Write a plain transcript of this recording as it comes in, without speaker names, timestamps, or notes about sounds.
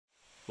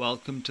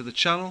welcome to the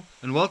channel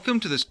and welcome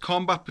to this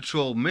combat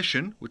patrol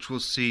mission which will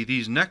see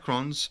these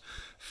Necrons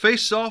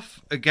face off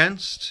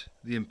against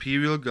the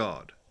Imperial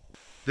Guard.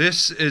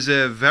 This is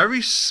a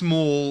very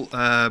small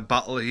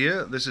battle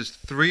here. This is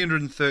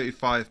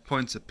 335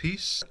 points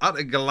apiece. At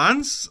a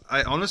glance,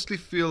 I honestly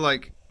feel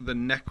like the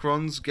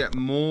Necrons get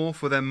more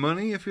for their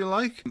money, if you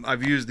like.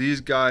 I've used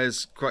these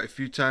guys quite a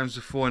few times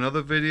before in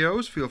other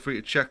videos. Feel free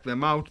to check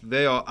them out.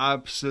 They are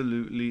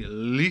absolutely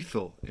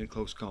lethal in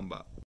close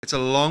combat. It's a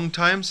long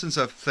time since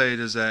I've played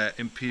as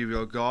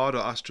Imperial Guard or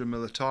Astra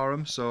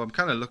Militarum, so I'm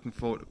kind of looking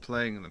forward to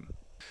playing them.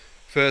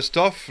 First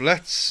off,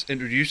 let's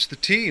introduce the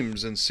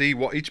teams and see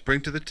what each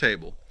bring to the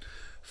table.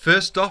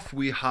 First off,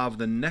 we have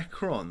the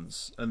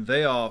Necrons, and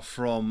they are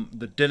from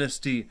the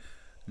dynasty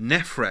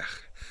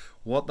Nephrech.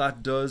 What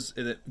that does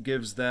is it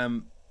gives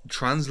them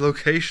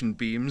translocation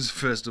beams,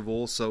 first of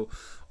all, so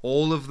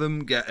all of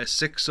them get a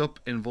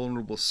 6-up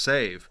invulnerable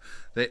save.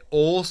 They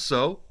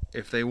also,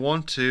 if they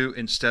want to,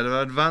 instead of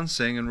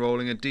advancing and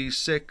rolling a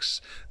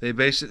d6, they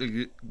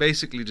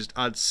basically just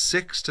add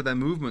 6 to their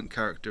movement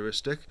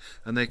characteristic,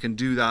 and they can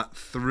do that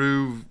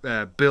through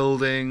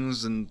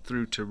buildings and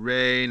through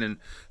terrain and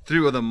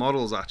through other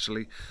models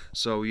actually.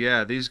 So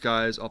yeah, these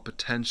guys are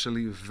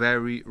potentially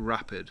very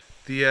rapid.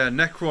 The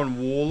Necron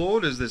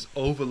Warlord is this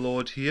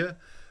overlord here.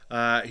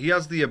 He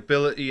has the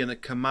ability in the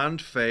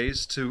command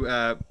phase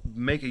to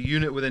make a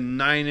unit within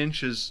 9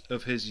 inches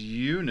of his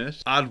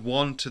unit add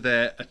 1 to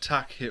their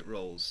attack hit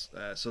rolls.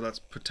 So that's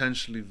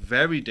potentially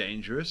very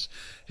dangerous.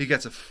 He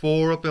gets a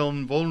 4-up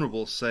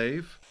invulnerable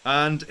save.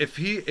 And if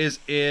he is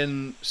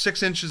in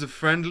 6 inches of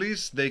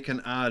friendlies, they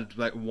can add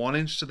like 1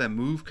 inch to their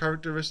move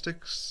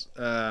characteristics.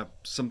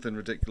 Something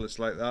ridiculous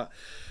like that.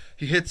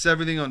 He hits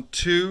everything on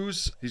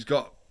 2s. He's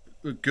got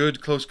a good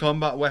close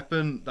combat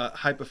weapon. That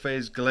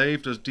hyperphase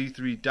glaive does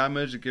d3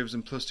 damage. It gives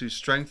him +2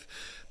 strength.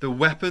 The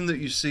weapon that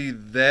you see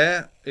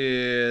there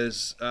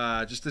is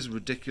just this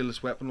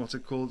ridiculous weapon. What's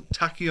it called?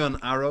 Tachyon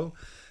arrow.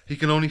 He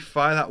can only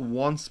fire that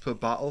once per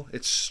battle.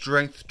 It's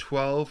strength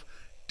 12,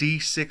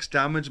 d6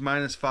 damage,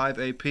 -5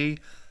 AP.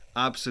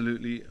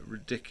 Absolutely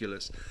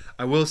ridiculous.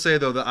 I will say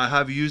though that I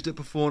have used it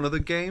before in other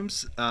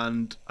games,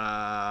 and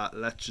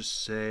let's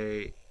just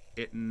say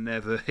it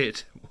never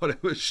hit what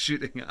it was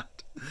shooting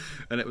at,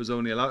 and it was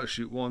only allowed to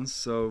shoot once.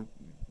 So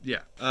yeah,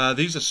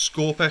 these are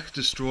Scorpek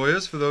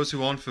destroyers. For those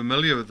who aren't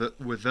familiar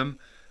with them,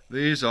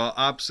 these are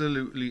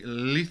absolutely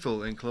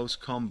lethal in close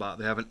combat.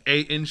 They have an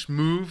 8-inch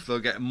move. They'll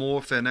get more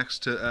if they're next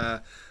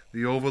to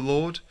the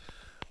Overlord.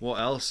 What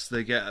else?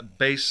 They get a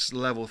base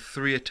level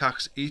 3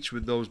 attacks each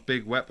with those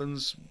big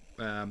weapons.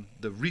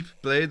 The Reap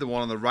Blade, the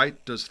one on the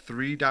right, does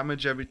 3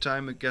 damage every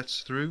time it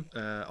gets through.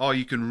 Or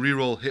you can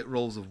reroll hit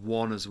rolls of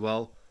 1 as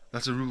well.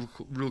 That's a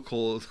rule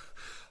called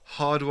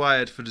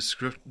Hardwired for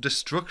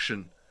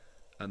Destruction,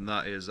 and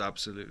that is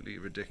absolutely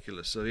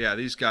ridiculous. So yeah,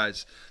 these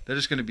guys, they're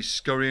just going to be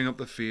scurrying up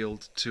the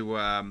field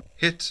to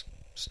hit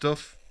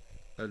stuff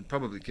and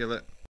probably kill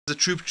it. As a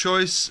troop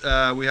choice,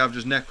 we have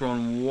just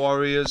Necron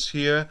Warriors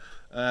here.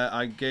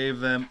 I gave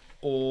them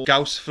all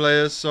Gauss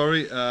Flayers,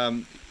 sorry,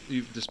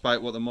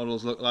 despite what the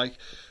models look like.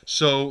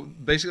 So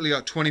basically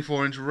got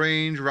 24-inch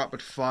range, rapid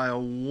fire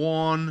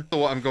 1. So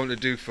what I'm going to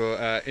do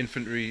for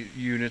infantry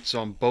units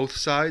on both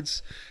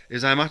sides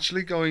is I'm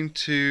actually going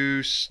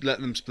to let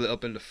them split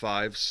up into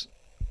 5s.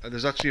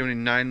 There's actually only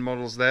 9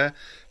 models there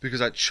because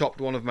I chopped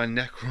one of my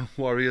Necron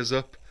Warriors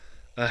up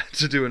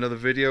to do another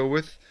video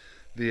with.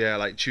 The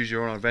like choose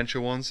your own adventure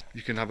ones.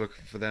 You can have a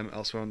look for them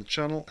elsewhere on the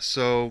channel.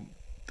 So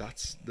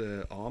that's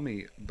the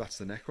army, that's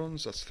the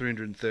Necrons, that's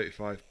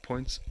 335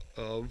 points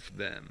of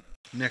them.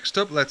 Next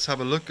up, let's have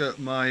a look at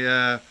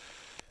my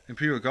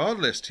Imperial Guard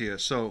list here.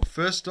 So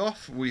first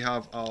off, we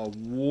have our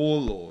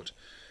Warlord.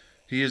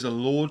 He is a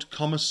Lord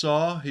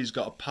Commissar. He's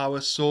got a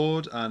power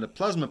sword and a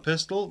plasma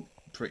pistol,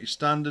 pretty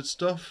standard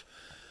stuff.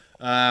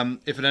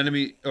 If an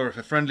enemy or if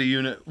a friendly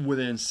unit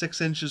within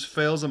 6 inches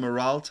fails a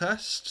morale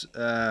test,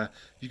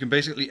 you can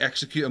basically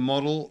execute a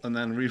model and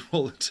then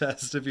re-roll the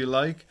test if you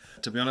like.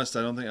 To be honest,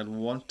 I don't think I'd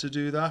want to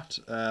do that,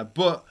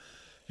 but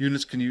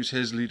units can use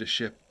his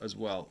leadership as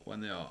well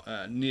when they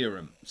are near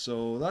him,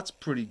 so that's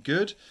pretty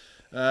good.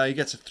 He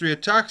gets 3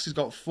 attacks, he's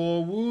got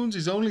 4 wounds,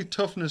 he's only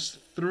toughness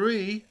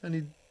 3, and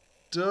he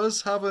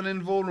does have an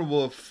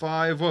invulnerable of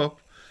 5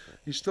 up.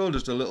 He's still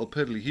just a little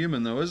piddly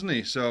human though, isn't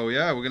he? So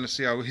yeah, we're going to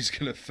see how he's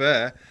going to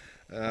fare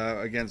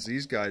against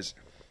these guys.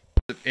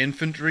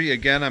 Infantry,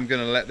 again, I'm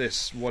going to let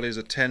this, what is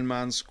a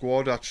 10-man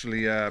squad,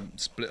 actually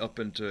split up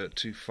into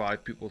 2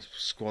 5-people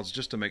squads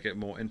just to make it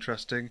more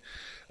interesting.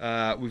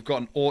 We've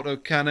got an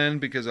autocannon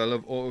because I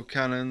love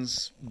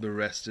autocannons. The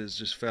rest is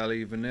just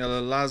fairly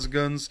vanilla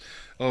lasguns.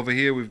 Over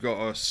here we've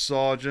got a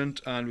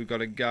sergeant and we've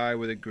got a guy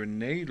with a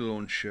grenade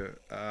launcher.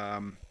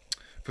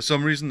 For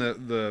some reason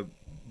the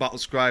battle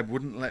scribe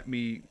wouldn't let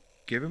me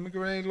give him a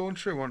grenade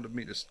launcher. It wanted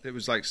me to. It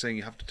was like saying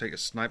you have to take a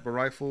sniper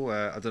rifle.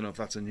 I don't know if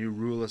that's a new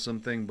rule or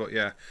something, but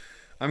yeah,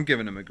 I'm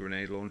giving him a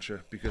grenade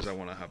launcher because I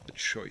want to have the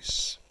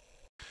choice.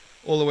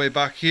 All the way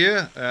back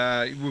here,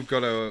 we've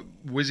got a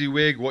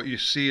WYSIWYG. What you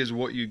see is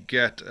what you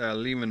get.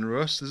 Lehman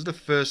Russ. This is the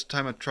first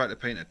time I tried to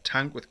paint a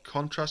tank with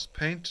contrast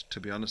paint. To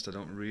be honest, I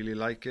don't really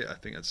like it. I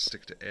think I'd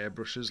stick to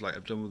airbrushes like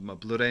I've done with my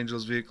Blood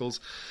Angels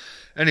vehicles.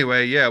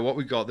 Anyway, yeah, what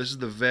we got. This is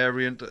the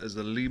variant that is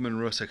the Lehman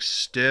Russ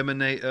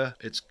Exterminator.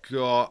 It's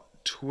got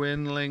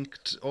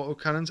twin-linked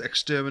autocannons.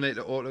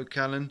 Exterminator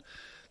autocannon.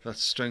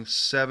 That's strength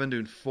 7,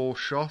 doing 4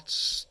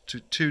 shots to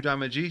 2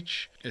 damage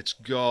each. It's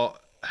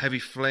got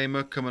heavy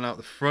flamer coming out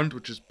the front,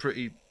 which is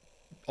pretty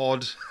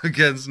odd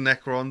against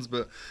Necrons,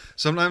 but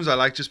sometimes I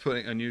like just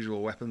putting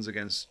unusual weapons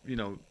against, you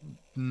know,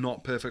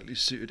 not perfectly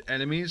suited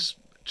enemies,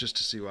 just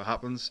to see what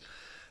happens.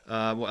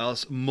 What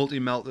else?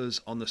 Multi-melters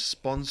on the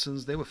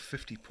sponsons. They were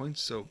 50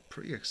 points, so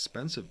pretty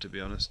expensive, to be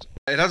honest.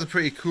 It has a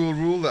pretty cool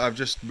rule that I've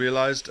just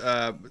realized,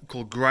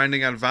 called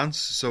grinding advance.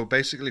 So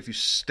basically, if you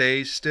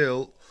stay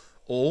still,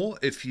 or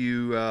if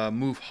you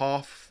move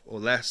half or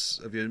less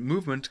of your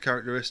movement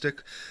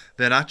characteristic,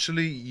 then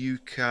actually you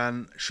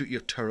can shoot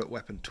your turret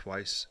weapon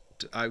twice.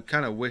 I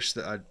kind of wish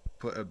that I'd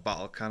put a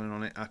battle cannon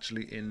on it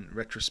actually in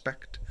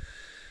retrospect,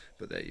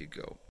 but there you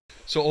go.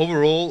 So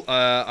overall,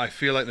 I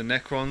feel like the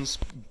Necrons,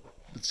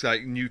 it's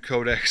like new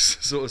Codex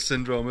sort of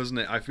syndrome, isn't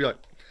it? I feel like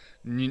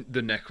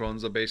the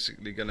Necrons are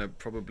basically going to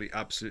probably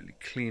absolutely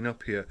clean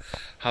up here.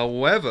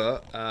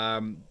 However,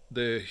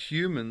 the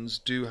humans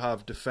do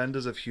have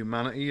Defenders of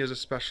Humanity as a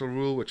special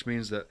rule, which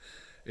means that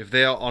if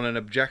they are on an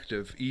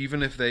objective,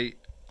 even if they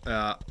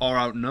are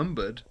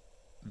outnumbered,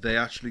 they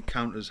actually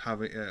count as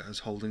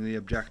holding the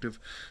objective.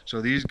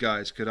 So these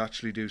guys could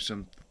actually do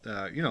some,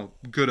 you know,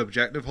 good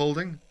objective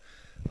holding,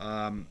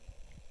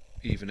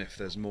 even if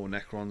there's more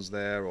Necrons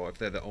there, or if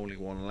they're the only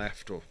one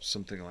left, or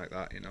something like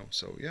that, you know.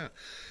 So yeah,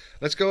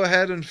 let's go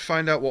ahead and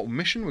find out what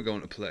mission we're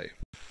going to play.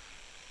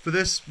 For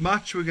this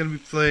match, we're going to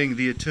be playing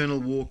the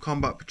Eternal War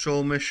Combat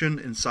Patrol mission,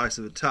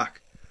 Incisive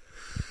Attack.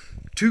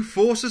 Two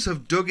forces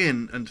have dug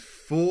in and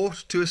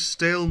fought to a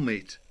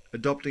stalemate,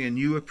 adopting a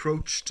new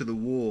approach to the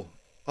war.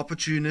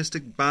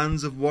 Opportunistic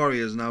bands of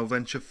warriors now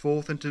venture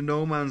forth into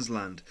no man's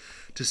land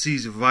to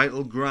seize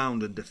vital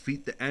ground and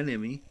defeat the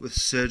enemy with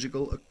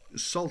surgical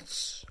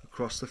assaults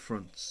across the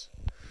fronts.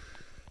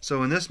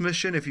 So in this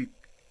mission, if you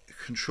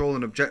control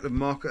an objective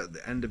marker at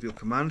the end of your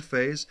command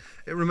phase,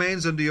 it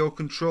remains under your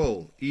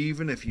control,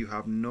 even if you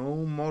have no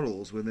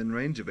models within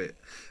range of it,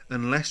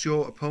 unless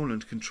your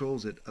opponent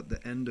controls it at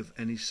the end of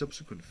any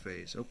subsequent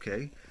phase.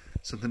 Okay,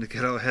 something to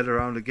get our head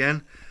around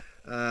again.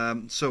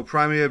 So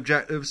primary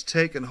objectives: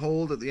 take and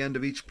hold at the end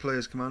of each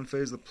player's command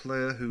phase. The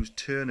player whose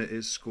turn it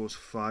is scores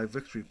 5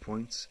 victory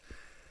points.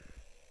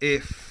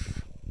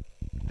 If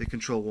they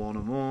control 1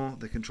 or more,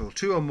 they control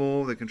 2 or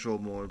more, they control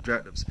more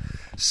objectives.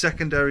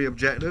 Secondary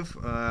objective,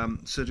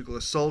 surgical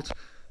assault,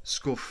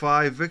 score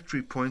 5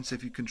 victory points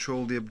if you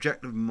control the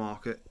objective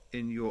marker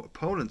in your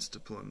opponent's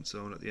deployment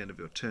zone at the end of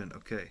your turn.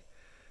 Okay,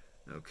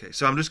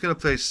 so I'm just going to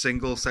play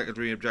single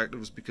secondary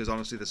objectives because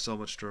honestly there's so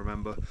much to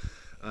remember,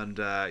 and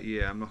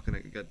yeah, I'm not going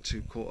to get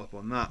too caught up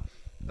on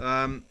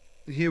that.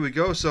 Here we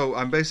go. So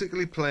I'm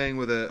basically playing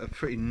with a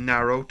pretty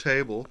narrow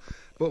table,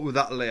 but with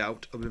that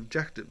layout of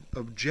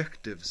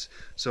objectives.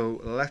 So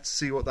let's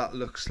see what that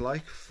looks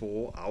like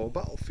for our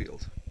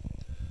battlefield.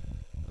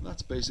 And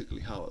that's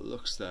basically how it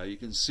looks there. You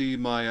can see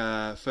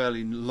my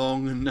fairly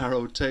long and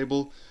narrow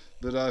table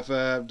that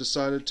I've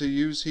decided to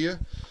use here.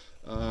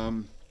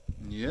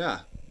 Yeah,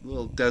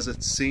 little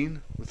desert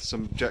scene with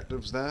some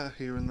objectives there,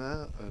 here and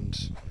there,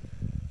 and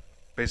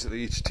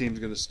basically each team's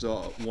going to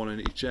start at one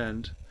in each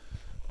end.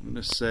 I'm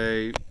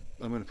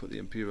going to put the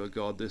Imperial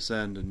Guard this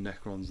end and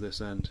Necrons this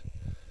end.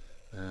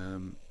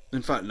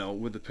 In fact, no,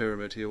 with the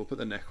pyramid here, we'll put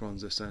the Necrons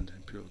this end,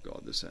 Imperial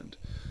Guard this end.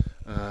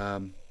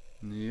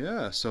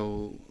 Yeah,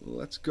 so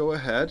let's go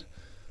ahead.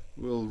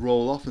 We'll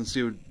roll off and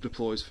see who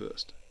deploys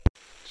first.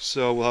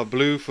 So we'll have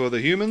blue for the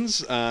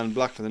humans and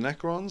black for the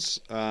Necrons,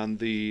 and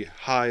the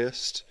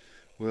highest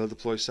will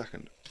deploy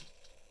second.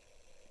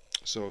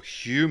 So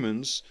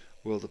humans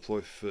will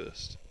deploy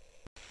first.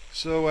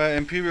 So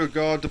Imperial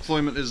Guard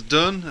deployment is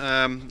done.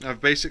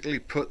 I've basically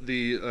put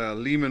the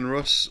Lehman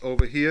Russ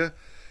over here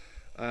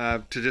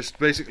to just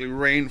basically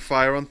rain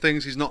fire on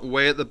things. He's not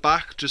way at the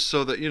back, just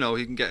so that, you know,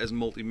 he can get his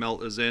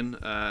multi-melters in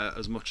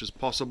as much as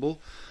possible.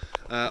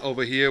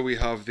 Over here we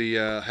have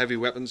the heavy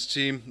weapons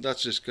team.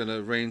 That's just going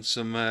to rain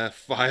some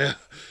fire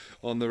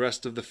on the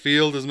rest of the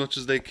field as much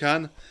as they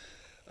can.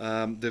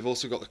 They've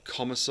also got the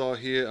Commissar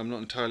here. I'm not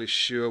entirely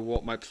sure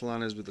what my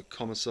plan is with the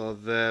Commissar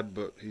there,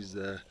 but he's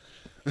there.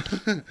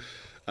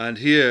 And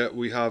here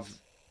we have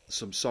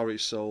some sorry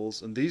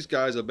souls, and these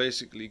guys are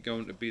basically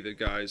going to be the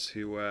guys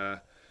who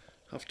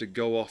have to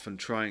go off and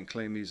try and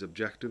claim these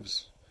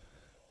objectives.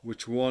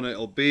 Which one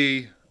it'll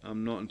be,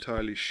 I'm not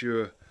entirely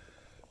sure,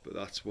 but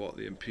that's what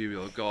the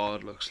Imperial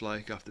Guard looks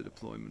like after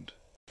deployment.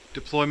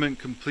 Deployment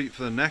complete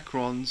for the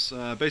Necrons.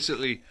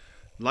 Basically,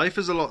 life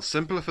is a lot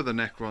simpler for the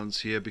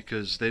Necrons here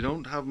because they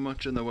don't have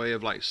much in the way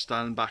of like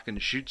stand back and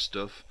shoot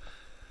stuff,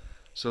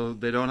 so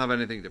they don't have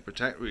anything to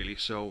protect really,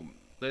 so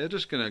they're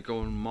just going to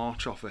go and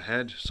march off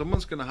ahead.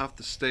 Someone's going to have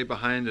to stay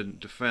behind and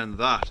defend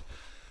that.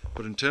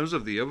 But in terms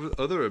of the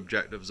other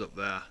objectives up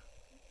there,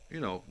 you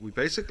know, we're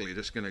basically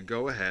just going to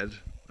go ahead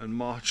and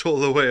march all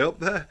the way up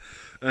there.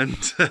 And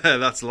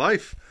that's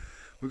life.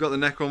 We've got the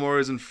Necron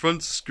Warriors in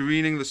front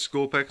screening the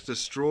Scorpex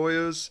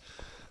destroyers.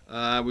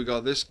 We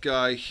got this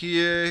guy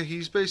here.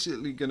 He's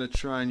basically going to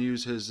try and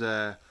use his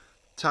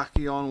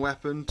Tachyon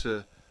weapon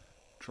to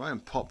try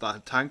and pop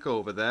that tank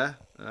over there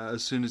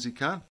as soon as he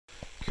can.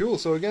 Cool,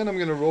 so again I'm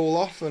going to roll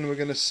off and we're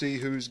going to see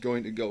who's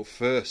going to go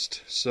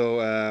first.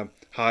 So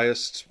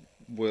highest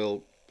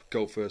will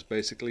go first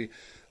basically.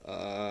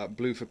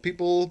 Blue for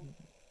people,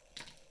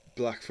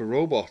 black for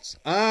robots,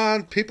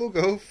 and people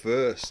go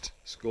first.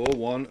 Score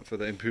 1 for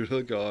the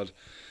Imperial Guard.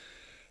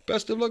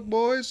 Best of luck,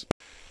 boys.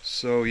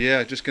 So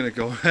yeah, just going to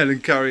go ahead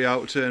and carry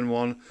out turn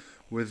 1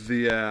 with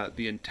the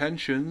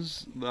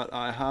intentions that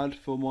I had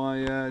for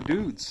my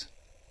dudes.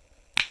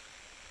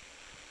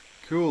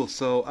 Cool,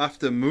 so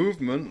after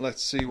movement,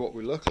 let's see what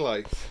we look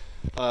like.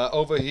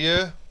 Over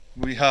here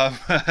we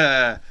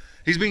have,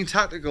 he's being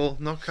tactical,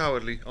 not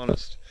cowardly,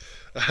 honest.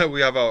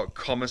 We have our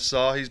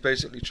Commissar. He's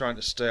basically trying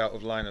to stay out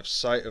of line of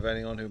sight of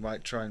anyone who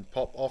might try and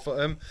pop off at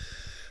him,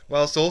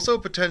 whilst also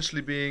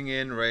potentially being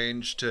in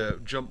range to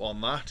jump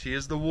on that. He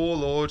is the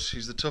Warlord.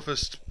 He's the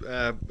toughest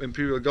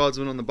Imperial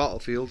Guardsman on the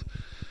battlefield.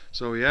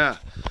 So yeah,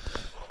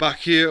 back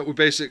here we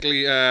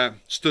basically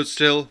stood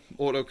still.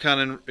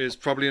 Autocannon is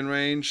probably in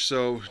range,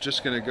 so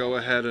just going to go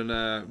ahead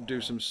and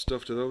do some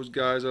stuff to those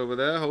guys over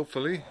there,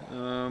 hopefully.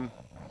 Trying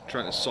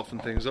to soften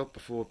things up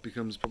before it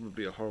becomes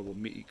probably a horrible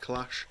meaty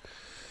clash.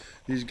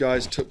 These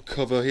guys took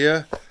cover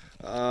here.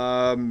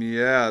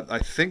 Yeah, I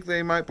think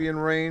they might be in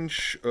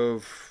range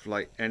of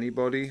like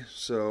anybody,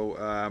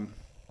 so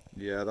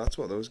yeah, that's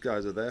what those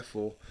guys are there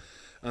for.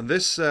 And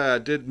this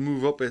did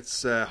move up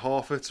its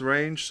half its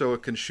range, so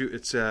it can shoot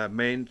its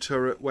main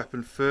turret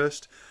weapon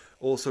first.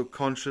 Also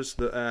conscious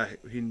that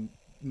he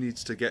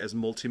needs to get his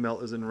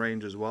multi-melters in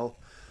range as well.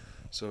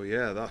 So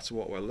yeah, that's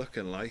what we're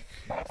looking like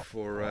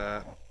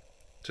for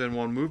turn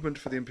 1 movement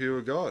for the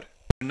Imperial Guard.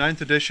 In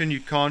 9th edition, you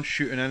can't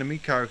shoot an enemy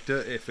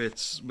character if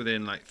it's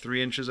within like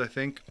 3 inches, I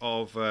think,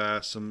 of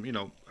some, you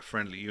know,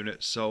 friendly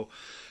units. So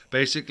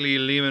basically,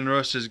 Leman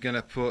Russ is going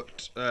to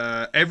put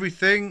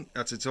everything,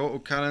 that's its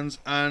autocannons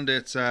and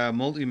its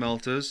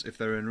multi-melters, if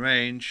they're in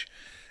range,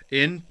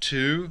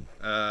 into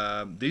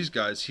these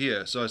guys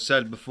here. So I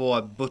said before, I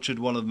butchered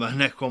one of my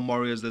Necron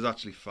Warriors. There's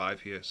actually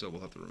 5 here, so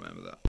we'll have to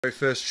remember that. Very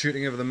first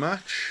shooting of the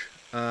match,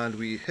 and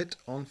we hit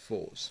on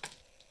 4s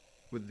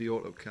with the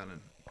autocannon.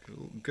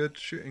 Good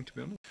shooting, to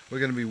be honest. We're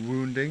going to be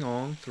wounding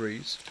on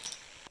 3s.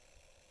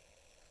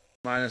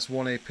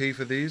 -1 AP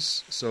for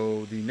these,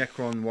 so the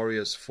Necron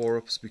Warriors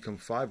 4-ups become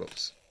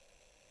 5-ups.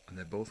 And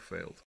they both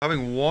failed.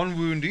 Having 1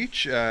 wound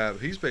each,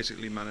 he's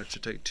basically managed to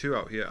take 2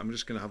 out here. I'm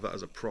just going to have that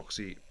as a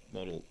proxy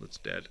model that's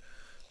dead.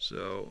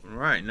 So,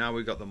 right, now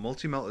we've got the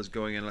multi-melters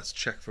going in. Let's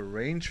check for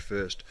range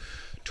first.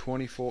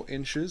 24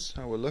 inches,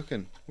 how we're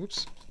looking.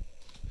 Whoops.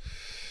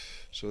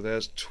 So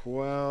there's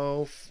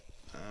 12,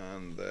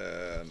 and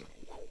then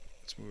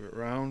let's move it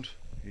around.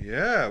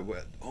 Yeah,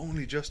 we're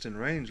only just in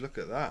range, look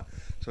at that.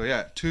 So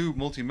yeah, 2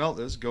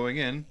 multi-melters going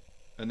in,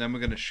 and then we're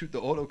going to shoot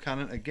the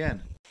autocannon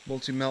again.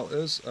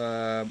 Multi-melters,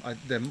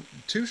 they're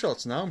 2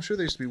 shots now, I'm sure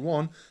there used to be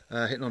 1.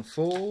 Hitting on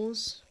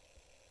 4s.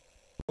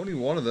 Only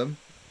 1 of them.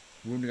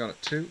 Wounding on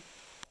at 2.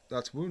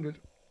 That's wounded.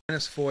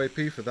 -4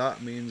 AP for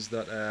that means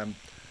that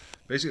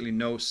basically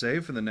no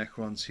save for the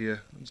Necrons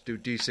here. Let's do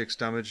D6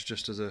 damage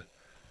just as a...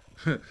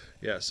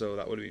 yeah, so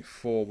that would have been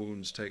 4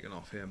 wounds taken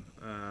off him,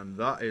 and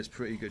that is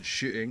pretty good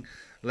shooting.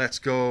 Let's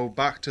go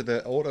back to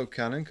the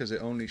autocannon because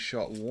it only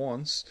shot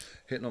once,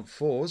 hitting on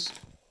 4s.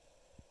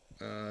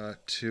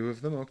 2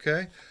 of them,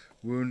 okay.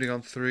 Wounding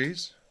on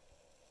 3s,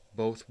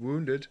 both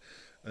wounded,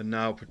 and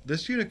now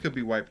this unit could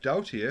be wiped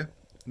out here.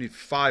 We need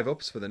 5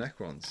 ups for the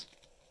Necrons.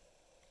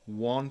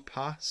 1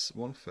 pass,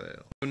 1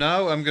 fail. So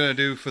now I'm going to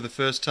do for the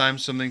first time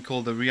something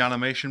called the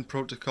reanimation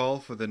protocol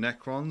for the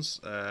Necrons.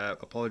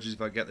 Apologies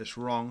if I get this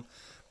wrong.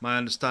 My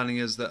understanding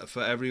is that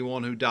for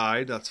everyone who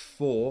died, that's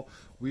 4,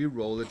 we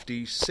roll a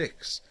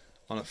d6.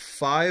 On a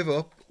 5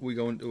 up, we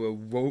go into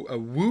a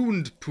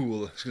wound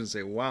pool. I was going to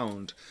say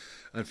wound.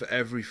 And for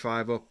every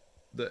 5 up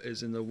that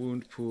is in the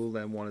wound pool,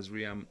 then 1 is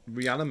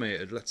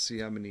reanimated. Let's see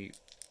how many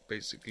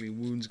basically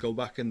wounds go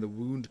back in the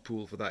wound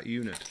pool for that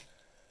unit.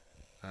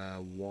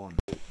 1.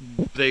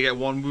 They get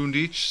 1 wound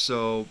each,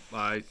 so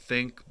I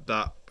think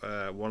that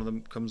one of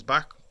them comes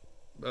back.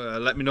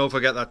 Let me know if I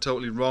get that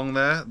totally wrong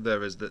there.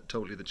 There is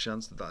totally the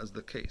chance that that is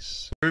the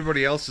case.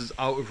 Everybody else is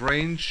out of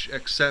range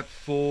except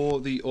for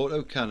the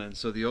autocannon.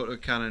 So the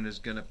autocannon is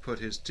going to put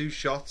his 2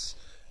 shots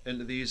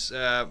into these,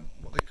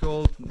 what they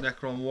call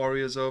Necron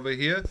Warriors over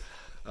here.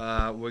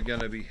 We're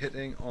going to be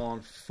hitting on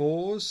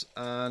 4s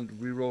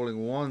and re-rolling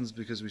 1s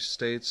because we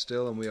stayed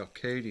still and we are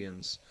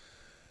Cadians.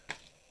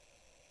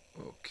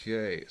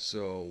 Okay,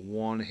 so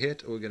 1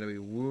 hit. We're going to be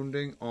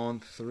wounding on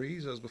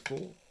 3s as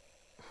before.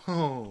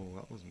 Oh,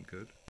 that wasn't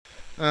good.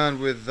 And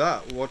with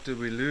that, what did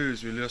we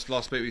lose? We just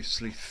lost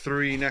basically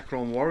 3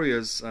 Necron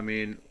Warriors. I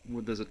mean,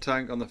 there's a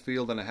tank on the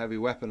field and a heavy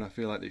weapon. I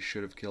feel like they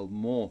should have killed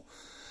more.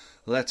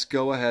 let's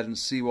go ahead and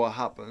see what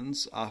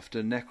happens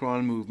after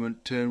Necron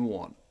movement turn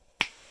 1.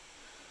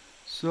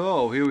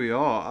 So here we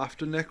are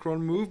after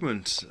Necron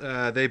movement.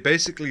 They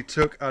basically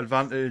took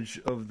advantage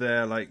of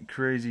their like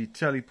crazy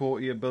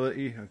teleporty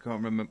ability. I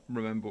can't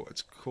remember what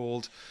it's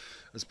called,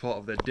 as part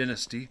of their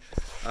dynasty.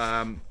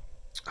 I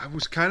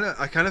kind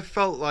of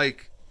felt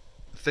like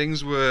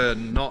things were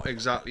not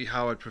exactly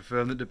how I'd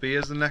prefer them to be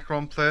as the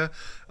Necron player.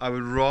 I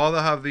would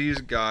rather have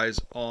these guys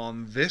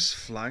on this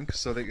flank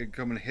so they could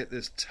come and hit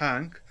this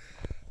tank,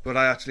 but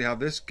I actually have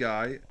this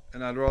guy,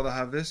 and I'd rather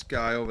have this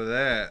guy over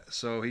there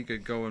so he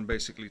could go and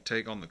basically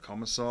take on the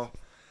Commissar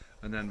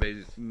and then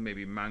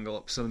maybe mangle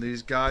up some of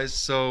these guys.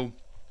 So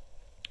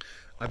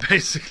I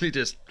basically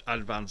just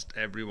advanced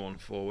everyone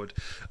forward.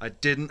 I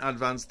didn't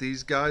advance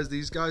these guys.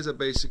 These guys are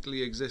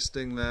basically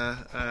existing there.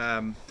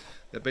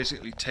 They're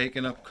basically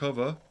taking up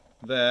cover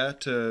there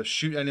to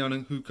shoot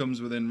anyone who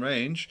comes within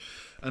range,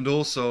 and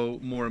also,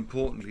 more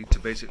importantly, to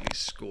basically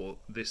score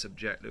this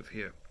objective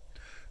here.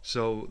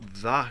 So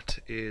that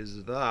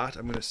is that.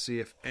 I'm going to see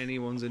if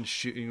anyone's in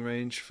shooting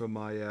range for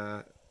my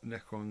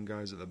Necron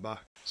guys at the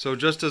back. So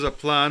just as I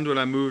planned when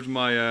I moved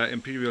my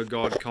Imperial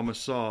Guard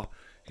Commissar,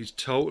 he's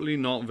totally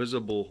not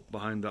visible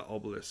behind that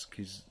obelisk.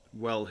 He's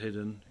well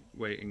hidden,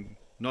 waiting.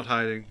 Not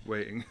hiding,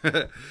 waiting.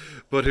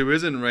 But who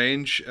is in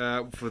range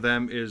for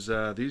them is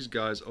these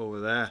guys over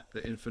there,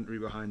 the infantry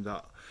behind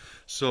that.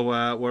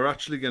 So we're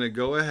actually going to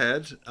go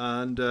ahead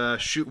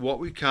and shoot what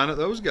we can at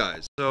those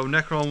guys. So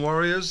Necron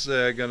warriors,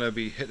 they're going to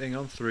be hitting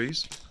on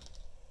 3s.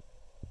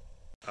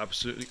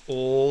 Absolutely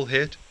all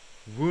hit.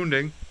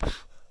 Wounding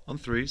on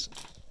 3s.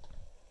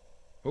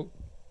 Oh,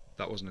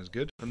 that wasn't as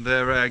good. And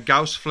their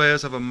Gauss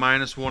flares have a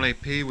 -1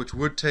 AP, which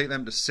would take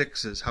them to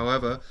 6s.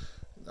 However,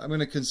 I'm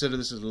going to consider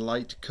this as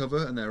light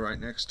cover, and they're right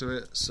next to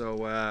it. So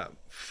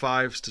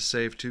 5s to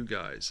save 2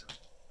 guys.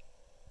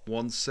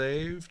 1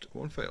 saved,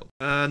 1 failed.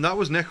 And that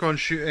was Necron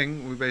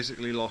shooting. We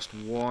basically lost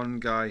 1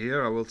 guy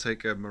here. I will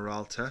take a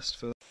morale test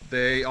for that.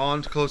 They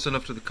aren't close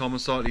enough to the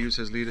Commissar to use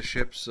his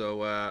leadership,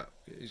 so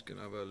he's going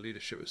to have a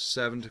leadership of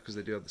 7 because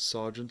they do have the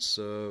sergeants.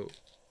 So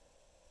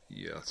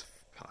yeah, that's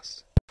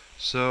passed.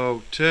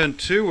 So turn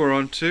 2 we're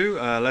on to.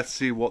 Let's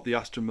see what the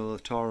Astra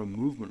Militarum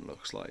movement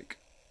looks like.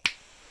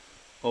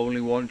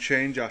 Only 1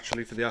 change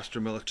actually for the Astra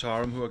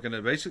Militarum, who are going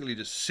to basically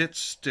just sit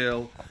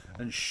still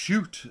and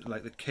shoot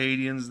like the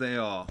Cadians they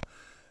are.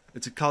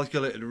 It's a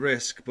calculated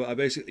risk, but I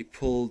basically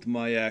pulled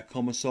my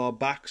Commissar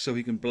back so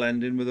he can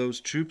blend in with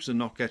those troops and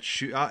not get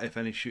shot at if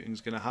any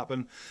shooting's going to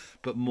happen.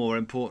 But more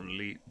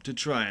importantly, to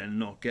try and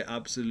not get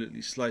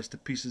absolutely sliced to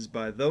pieces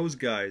by those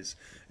guys.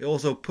 It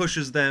also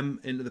pushes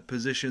them into the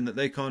position that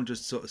they can't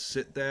just sort of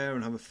sit there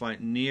and have a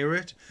fight near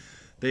it.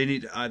 They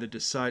need to either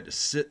decide to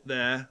sit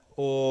there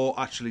or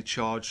actually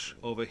charge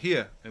over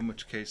here, in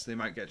which case they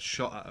might get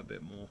shot at a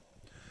bit more.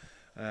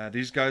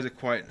 These guys are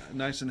quite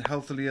nice and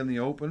healthily in the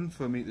open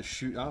for me to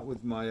shoot at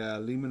with my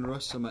Leman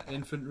Russ and my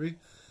infantry.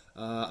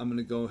 I'm going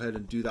to go ahead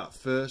and do that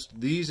first.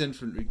 These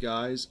infantry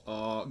guys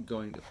are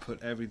going to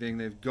put everything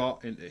they've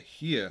got into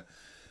here.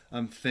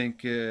 I'm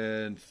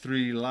thinking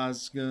 3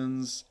 las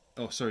guns,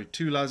 oh sorry,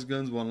 2 las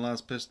guns, 1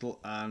 las pistol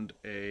and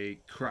a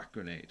crack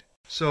grenade.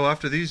 So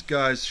after these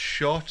guys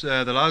shot,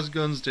 the las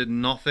guns did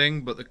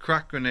nothing, but the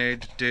crack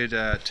grenade did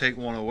take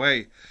 1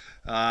 away.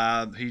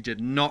 He did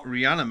not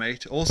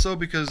reanimate. Also,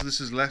 because this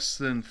is less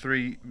than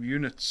 3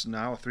 units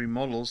now, 3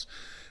 models,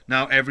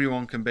 now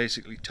everyone can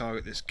basically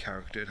target this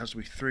character. It has to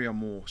be 3 or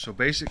more. So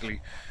basically,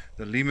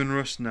 the Leman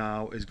Russ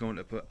now is going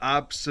to put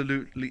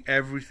absolutely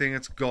everything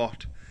it's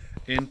got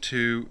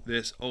into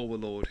this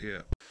Overlord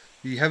here.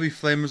 The Heavy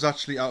Flame was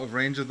actually out of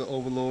range of the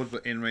Overlord,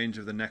 but in range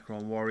of the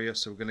Necron Warrior,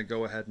 so we're going to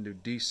go ahead and do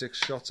D6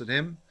 shots at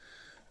him.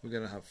 We're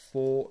going to have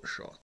 4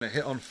 shots. I'm going to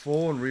hit on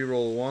 4 and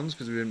reroll 1s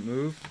because we didn't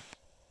move.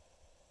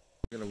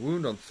 We're going to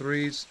wound on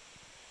 3s.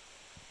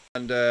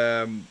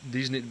 And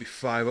these need to be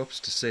 5-ups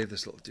to save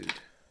this little dude.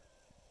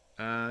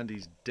 And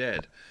he's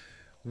dead.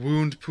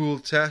 Wound pool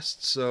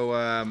test, so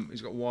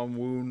he's got 1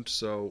 wound,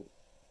 so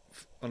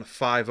on a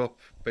 5-up,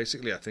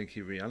 basically I think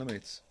he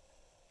reanimates.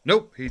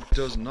 Nope, he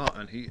does not,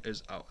 and he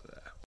is out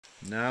there.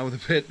 Now the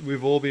bit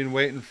we've all been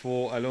waiting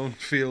for. I don't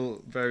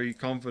feel very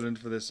confident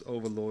for this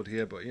Overlord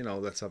here, but you know,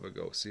 let's have a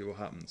go, see what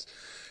happens.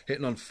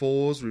 Hitting on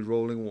 4s,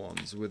 re-rolling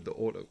 1s with the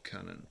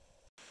autocannon.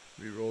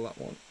 Re-roll that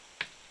one.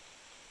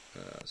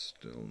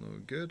 Still no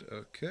good,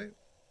 okay.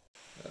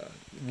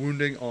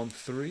 Wounding on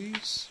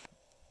 3s.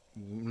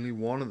 Only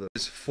 1 of them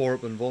is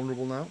 4-up and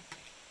vulnerable now.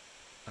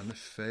 And it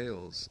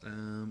fails.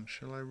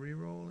 Shall I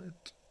re-roll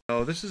it?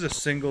 Oh, this is a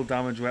single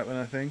damage weapon,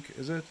 I think,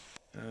 is it?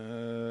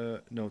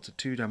 No, it's a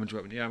 2 damage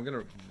weapon. Yeah, I'm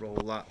going to roll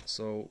that,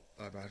 so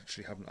I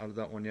actually haven't added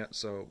that one yet,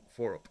 so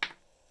 4-up.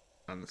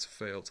 And it's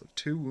failed, so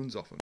 2 wounds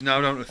off him.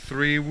 Now down to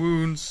 3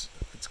 wounds.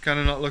 It's kind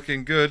of not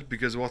looking good,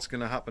 because what's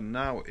going to happen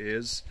now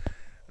is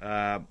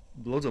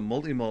loads of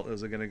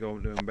multi-melters are going to go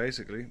into him,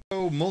 basically.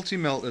 So,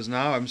 multi-melters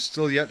now. I'm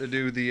still yet to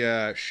do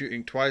the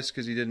shooting twice,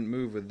 because he didn't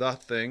move with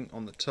that thing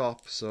on the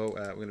top. So,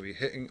 we're going to be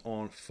hitting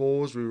on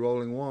 4s,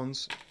 re-rolling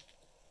 1s.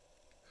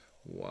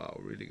 Wow,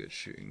 really good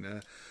shooting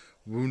there.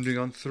 wounding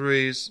on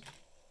 3s.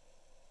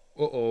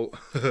 Uh-oh.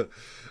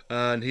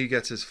 And he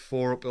gets his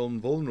 4-up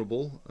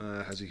invulnerable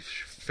as he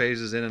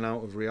phases in and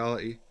out of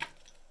reality.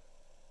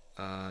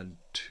 And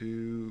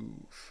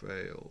 2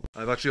 failed.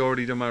 I've actually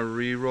already done my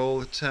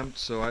re-roll attempt,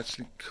 so I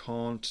actually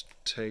can't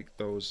take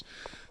those.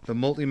 The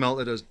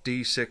multi-melter does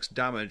D6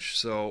 damage,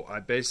 so I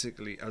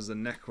basically, as the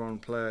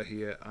Necron player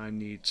here, I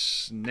need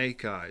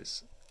Snake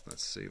Eyes.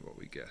 Let's see what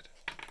we get.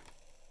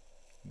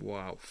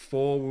 Wow,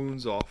 4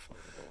 wounds off.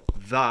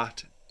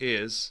 That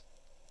is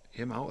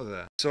him out of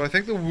there. So I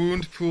think the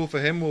wound pool for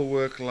him will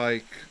work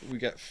like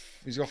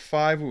he's got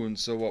 5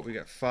 wounds, so what, we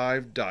get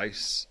 5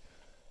 dice,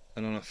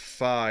 and on a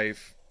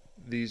 5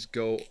 these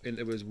go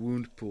into his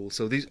wound pool.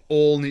 So these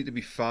all need to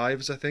be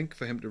 5s, I think,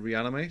 for him to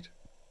reanimate.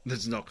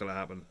 That's not going to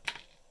happen.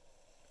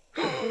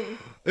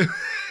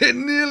 It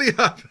nearly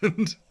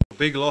happened.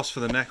 Big loss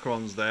for the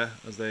Necrons there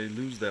as they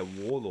lose their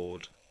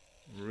warlord.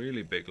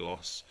 Really big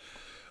loss.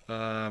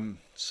 But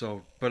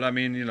I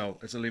mean, you know,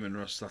 it's a Leman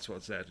Russ. That's what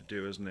it's there to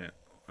do, isn't it?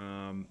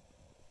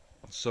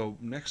 So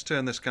next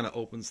turn, this kind of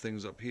opens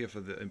things up here for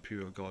the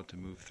Imperial Guard to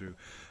move through.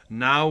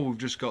 Now we've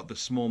just got the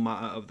small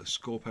matter of the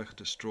Scorpex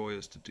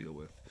destroyers to deal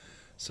with.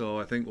 So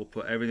I think we'll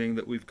put everything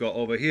that we've got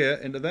over here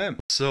into them.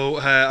 So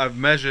I've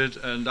measured,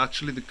 and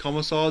actually the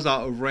Commissar's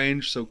out of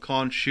range, so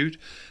can't shoot.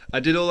 I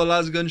did all the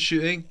lasgun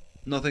shooting,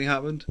 nothing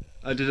happened.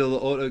 I did all the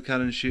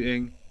autocannon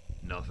shooting,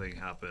 nothing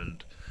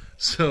happened.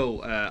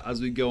 So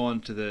as we go on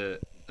to the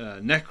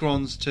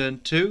Necrons turn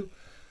 2,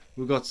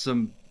 we've got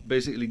some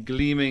basically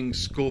gleaming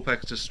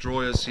Scorpex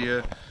destroyers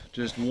here,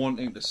 just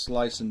wanting to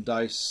slice and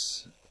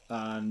dice,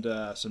 and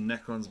some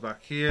Necrons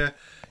back here.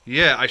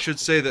 Yeah, I should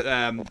say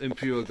that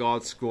Imperial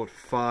Guard scored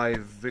 5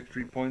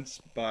 victory points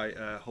by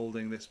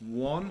holding this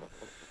one.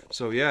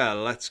 So yeah,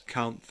 let's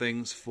count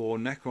things for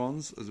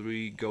Necrons as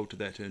we go to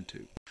their turn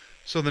 2.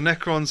 So the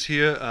Necrons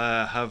here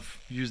have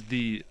used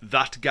the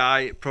That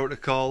Guy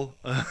protocol,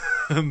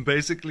 and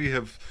basically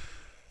have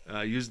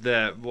used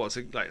their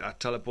that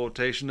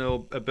teleportation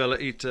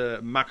ability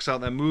to max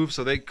out their moves,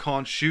 so they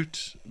can't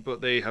shoot,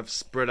 but they have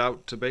spread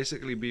out to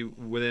basically be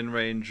within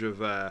range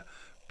of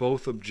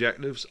both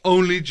objectives.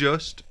 Only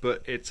just,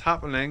 but it's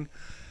happening.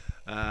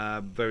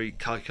 Very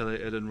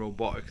calculated and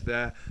robotic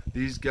there.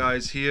 These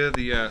guys here,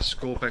 the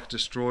Scorpex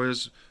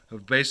destroyers,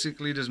 have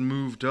basically just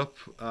moved up.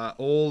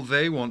 All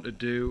they want to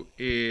do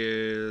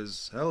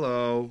is,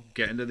 hello,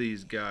 get into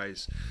these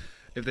guys.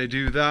 If they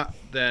do that,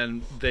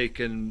 then they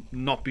can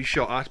not be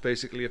shot at.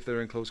 Basically, if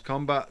they're in close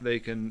combat, they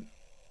can,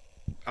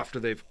 after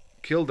they've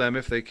killed them,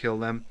 if they kill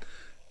them,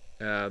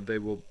 they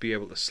will be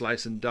able to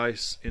slice and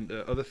dice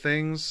into other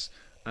things,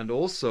 and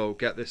also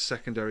get this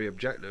secondary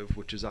objective,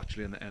 which is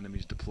actually in the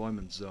enemy's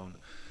deployment zone.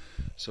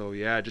 So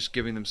yeah, just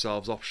giving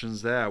themselves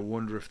options there. I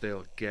wonder if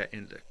they'll get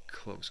into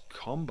close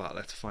combat.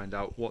 Let's find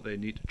out what they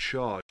need to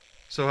charge.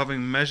 So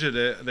having measured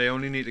it, they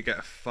only need to get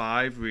a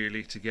 5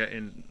 really to get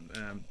in,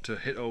 to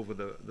hit over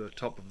the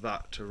top of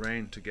that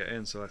terrain to get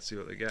in. So let's see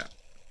what they get.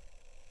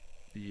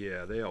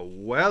 Yeah, they are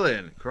well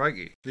in,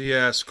 crikey. The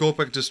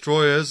Scorpex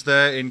destroyers,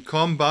 they're in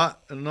combat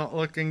and not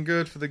looking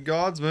good for the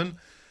guardsmen.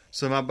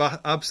 Some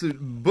absolute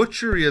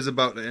butchery is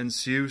about to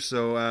ensue,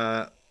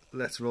 so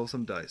let's roll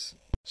some dice.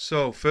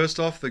 So first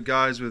off, the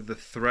guys with the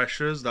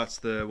threshers, that's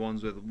the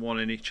ones with 1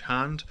 in each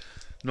hand,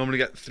 normally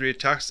get 3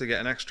 attacks. They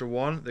get an extra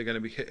 1. They're going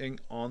to be hitting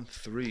on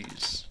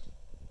 3s.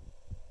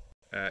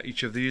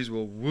 Each of these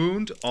will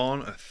wound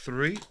on a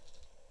 3.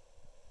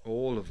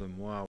 All of them,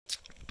 wow.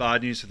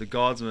 Bad news for the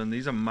guardsmen,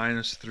 these are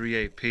 -3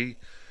 AP.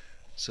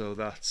 So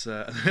that's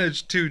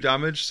it's 2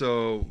 damage.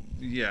 So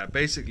yeah,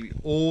 basically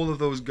all of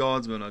those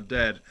guardsmen are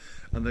dead,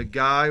 and the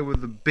guy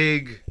with the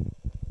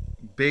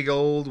big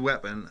old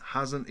weapon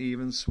hasn't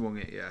even swung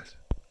it yet,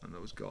 and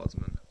those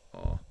guardsmen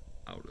are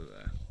out of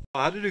there.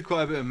 I had to do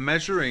quite a bit of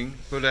measuring,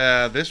 but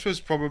this was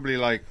probably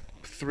like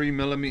 3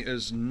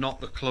 millimeters, not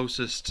the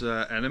closest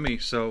enemy.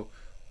 So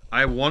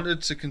I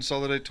wanted to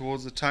consolidate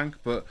towards the tank,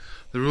 but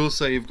the rules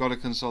say you've got to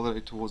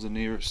consolidate towards the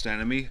nearest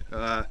enemy.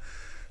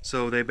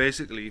 So they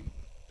basically,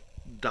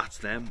 that's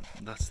them.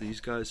 That's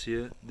these guys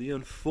here. The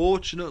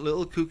unfortunate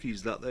little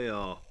cookies that they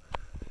are.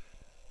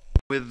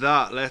 With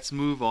that, let's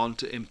move on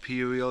to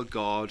Imperial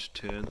Guard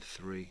turn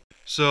 3.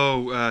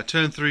 So,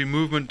 turn 3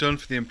 movement done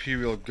for the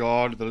Imperial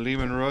Guard. The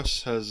Leman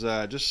Russ has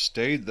just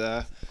stayed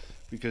there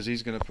because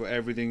he's going to put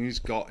everything he's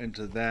got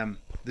into them.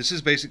 This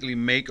is basically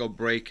make or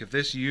break. If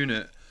this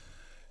unit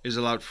is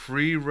allowed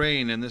free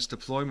reign in this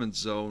deployment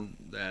zone,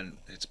 then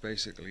it's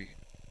basically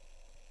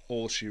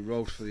all she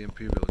wrote for the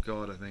Imperial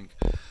Guard, I think.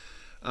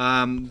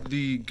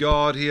 The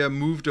guard here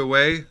moved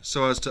away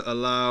so as to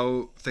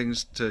allow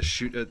things to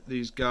shoot at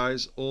these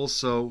guys.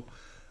 Also,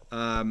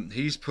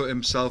 he's put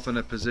himself in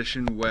a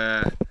position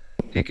where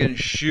he can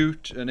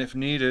shoot and, if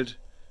needed,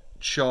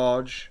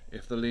 charge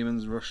if the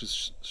Leman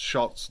Russ's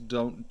shots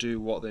don't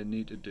do what they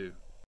need to do.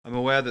 I'm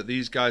aware that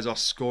these guys are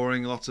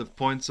scoring lots of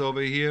points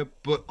over here,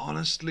 but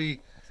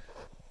honestly,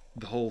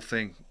 the whole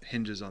thing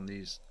hinges on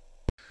these.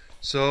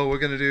 So we're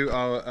going to do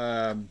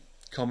our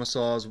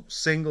Commissar's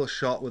single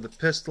shot with a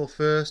pistol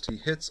first. He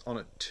hits on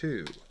a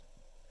 2.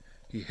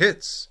 He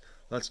hits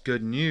That's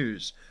good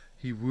news.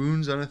 He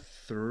wounds on a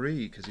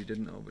 3 because he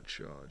didn't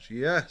overcharge.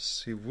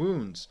 Yes, he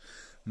wounds.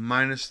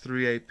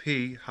 -3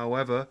 AP.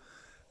 However,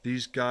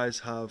 these guys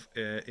have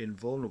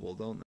invulnerable,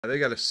 don't they? They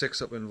got a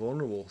 6 up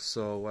invulnerable,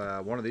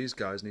 so one of these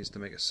guys needs to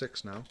make a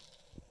 6 now.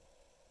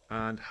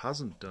 And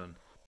hasn't done.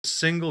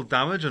 Single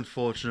damage,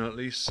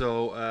 unfortunately,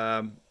 so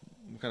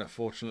kind of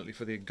fortunately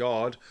for the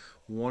guard,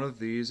 one of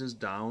these is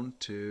down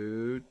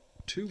to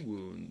 2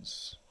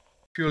 wounds.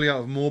 Purely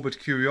out of morbid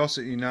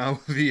curiosity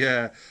now,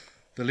 the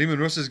Leman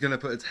Russ is going to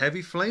put its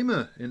heavy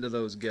flamer into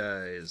those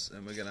guys,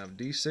 and we're going to have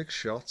D6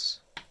 shots.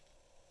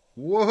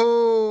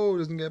 Whoa!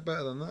 Doesn't get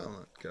better than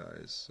that,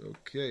 guys.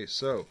 Okay,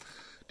 so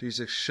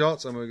D6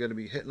 shots, and we're going to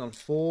be hitting on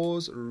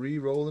 4s,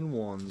 re-rolling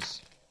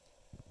 1s.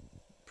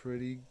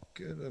 Pretty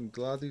good. I'm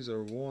glad these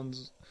are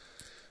 1s.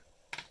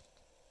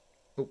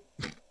 Oh.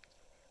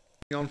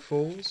 On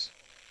 4s.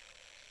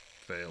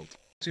 Failed.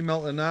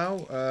 Melter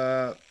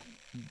now.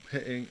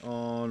 Hitting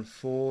on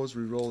 4s,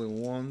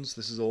 re-rolling 1s.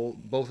 This is all,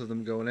 both of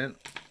them going in.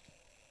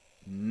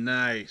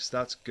 Nice,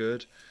 that's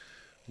good.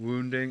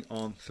 Wounding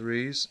on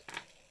 3s.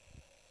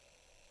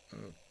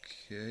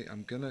 Okay,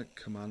 I'm gonna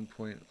command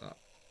point that.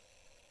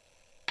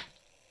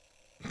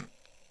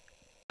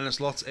 Minus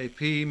lots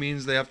AP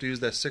means they have to use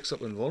their 6 up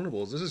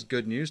invulnerables. This is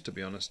good news, to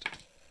be honest.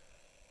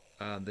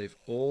 And they've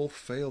all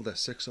failed their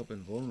 6 up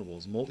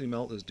invulnerables.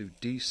 Multi-melters do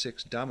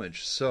D6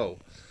 damage, so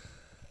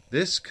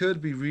this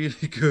could be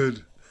really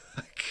good.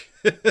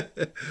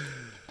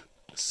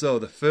 So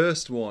the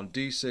first one,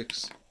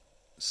 D6,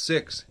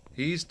 6,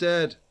 he's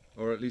dead,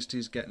 or at least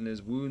he's getting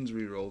his wounds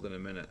re-rolled in a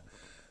minute.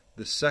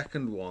 The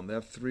second one, they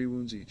have 3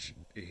 wounds each.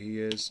 He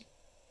is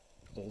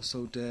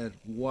also dead.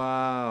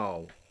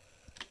 Wow.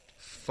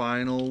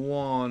 Final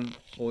one.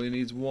 All he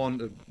needs 1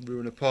 to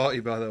ruin a party,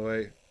 by the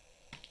way.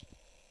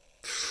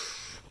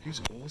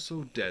 He's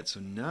also dead. So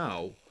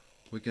now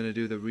we're going to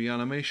do the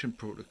reanimation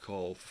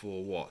protocol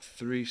for what?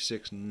 3,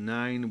 6,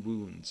 9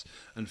 wounds.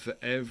 And for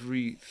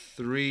every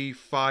 3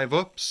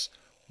 5-ups,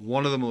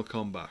 one of them will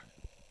come back.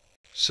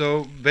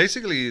 So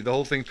basically the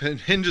whole thing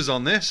hinges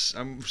on this.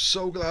 I'm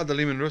so glad the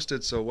Leman Russ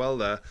did so well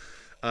there.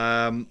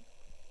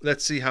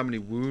 Let's see how many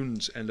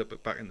wounds end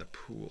up back in the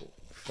pool.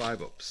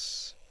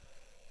 5-ups.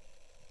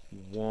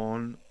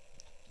 1,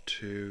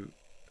 2,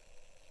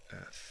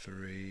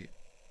 3,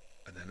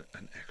 and then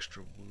an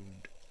extra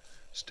wound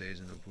stays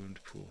in the wound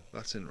pool.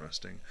 That's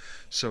interesting.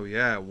 So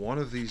yeah, one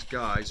of these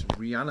guys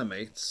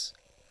reanimates.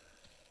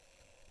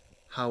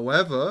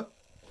 However,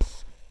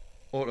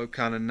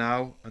 autocannon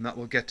now, and that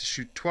will get to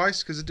shoot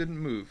twice because it didn't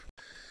move.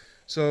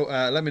 So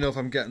let me know if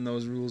I'm getting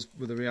those rules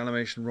with the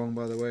reanimation wrong,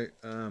 by the way.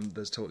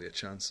 There's totally a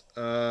chance.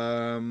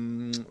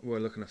 We're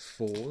looking at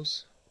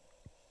 4s.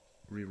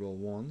 Reroll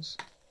 1s.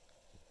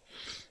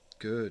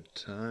 Good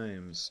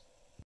times.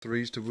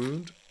 3s to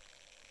wound.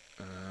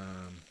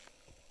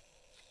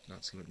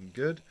 That's looking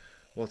good.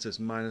 What's this?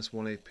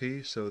 -1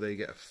 AP, so they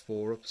get a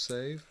 4-up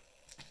save.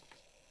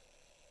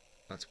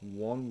 That's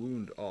 1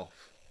 wound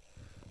off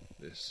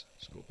this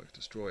Scorpic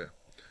Destroyer.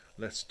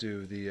 Let's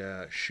do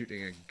the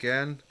shooting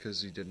again,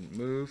 because he didn't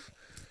move.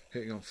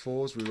 Hitting on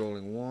 4s,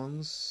 rerolling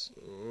 1s.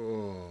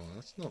 Oh,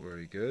 that's not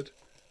very good.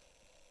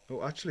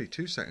 Oh, actually,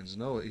 2 seconds.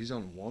 No, he's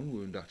on 1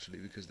 wound, actually,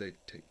 because they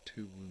take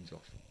 2 wounds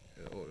off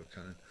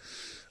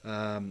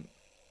autocannon.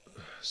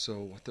 So,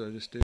 what did I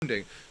just do?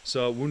 Wounding.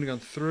 So, wounding on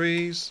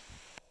 3s.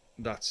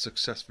 That's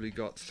successfully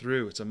got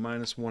through. It's a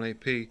 -1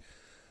 AP.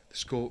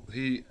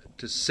 He,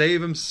 to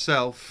save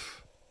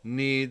himself,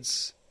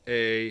 needs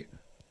a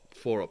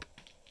 4-up.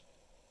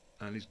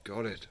 And he's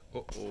got it.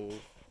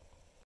 Uh-oh.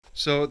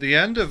 So at the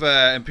end of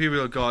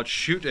Imperial Guard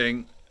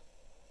shooting,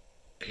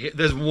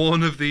 there's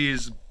one of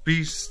these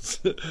beasts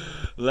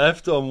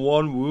left on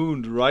 1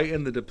 wound right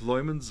in the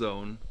deployment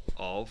zone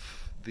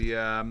of the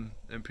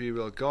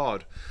Imperial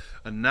Guard.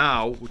 And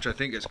now, which I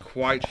think is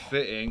quite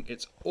fitting,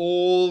 it's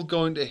all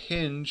going to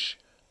hinge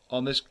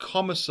on this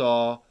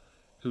Commissar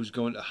who's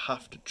going to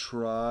have to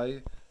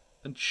try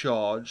and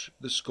charge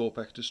the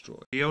Scorpic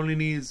Destroyer. He only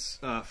needs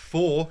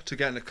 4 to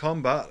get into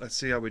combat. Let's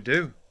see how we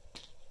do.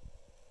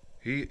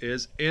 He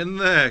is in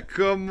there.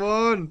 Come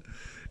on.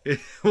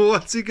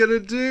 What's he going to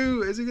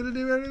do? Is he going to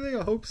do anything?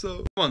 I hope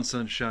so. Come on,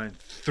 Sunshine.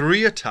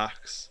 3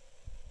 attacks.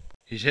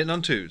 He's hitting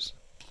on 2s.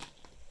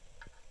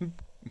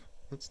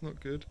 That's not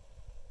good.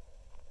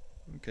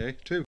 Okay,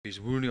 2. He's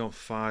wounding on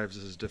 5s.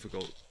 This is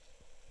difficult.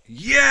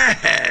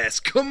 Yes!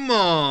 Come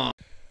on!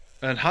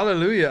 And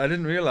hallelujah, I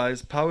didn't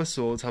realise power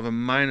swords have a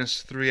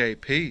 -3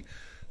 AP.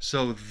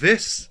 So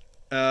this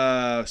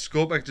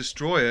Scorpic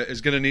Destroyer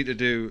is going to need to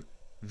do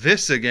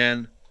this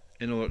again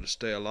in order to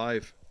stay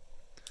alive.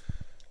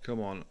 Come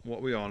on, what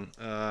are we on?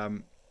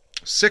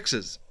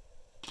 6s.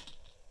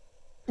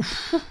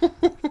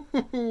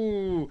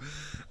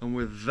 And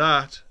with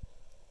that,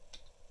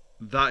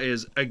 that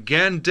is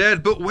again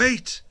dead. But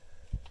wait!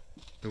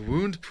 The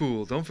wound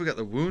pool. Don't forget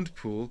the wound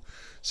pool.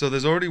 So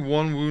there's already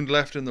 1 wound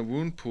left in the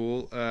wound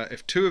pool.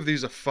 If 2 of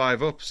these are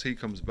 5-ups, he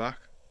comes back.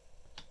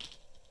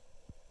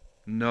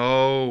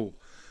 No.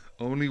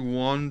 Only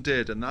 1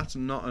 did, and that's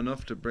not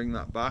enough to bring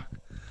that back.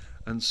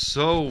 And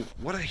so,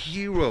 what a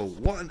hero.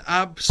 What an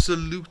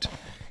absolute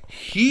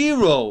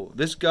hero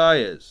this guy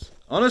is.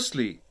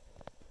 Honestly,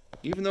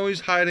 even though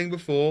he's hiding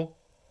before,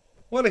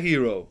 what a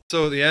hero.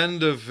 So at the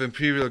end of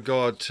Imperial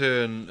Guard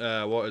turn,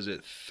 what is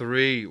it,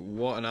 3,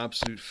 what an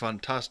absolute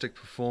fantastic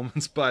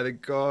performance by the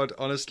Guard.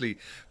 Honestly,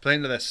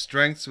 playing to their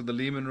strengths with the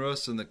Leman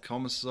Russ and the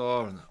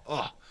Commissar and,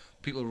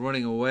 people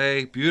running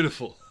away.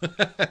 Beautiful.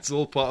 It's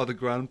all part of the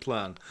grand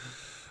plan.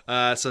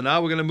 So now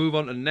we're going to move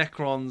on to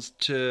Necrons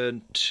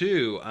turn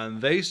 2,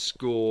 and they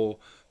score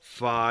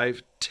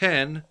 5,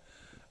 10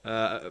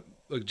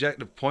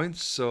 objective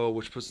points, so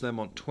which puts them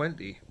on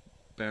 20.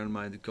 Bear in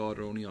mind the Guard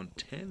are only on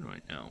 10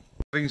 right now.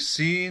 Having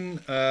seen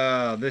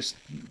this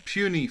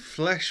puny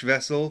flesh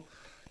vessel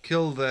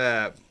kill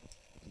their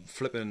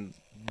flipping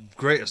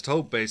greatest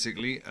hope,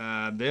 basically,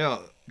 they are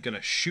going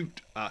to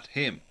shoot at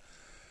him.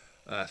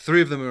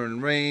 3 of them are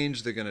in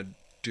range. They're going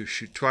to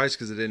shoot twice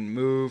because they didn't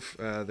move.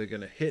 They're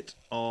going to hit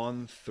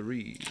on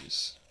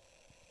 3s.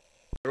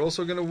 They're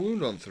also going to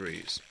wound on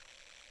 3s.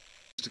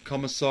 Mr.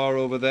 Commissar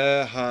over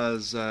there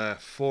has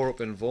 4 up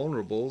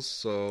invulnerables,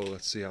 so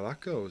let's see how that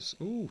goes.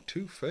 Ooh,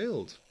 2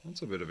 failed.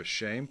 That's a bit of a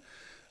shame.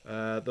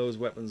 Those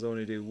weapons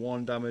only do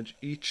 1 damage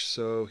each,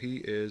 so he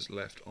is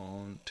left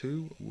on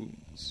 2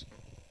 wounds.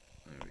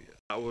 There we go.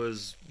 That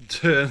was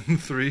turn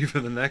 3 for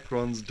the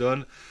Necrons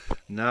done.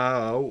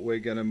 Now we're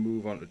going to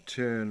move on to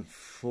turn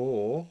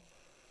 4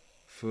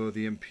 for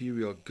the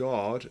Imperial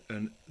Guard,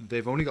 and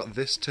they've only got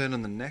this turn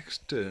and the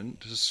next turn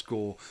to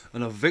score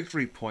enough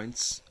victory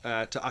points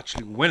to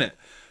actually win it.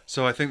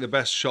 So I think the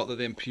best shot that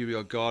the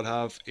Imperial Guard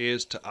have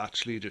is to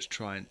actually just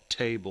try and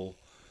table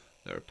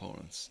their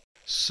opponents.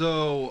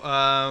 So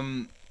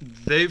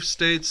they've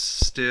stayed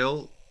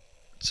still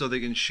so they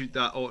can shoot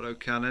that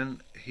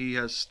autocannon. He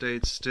has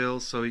stayed still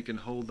so he can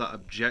hold that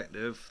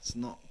objective. It's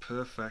not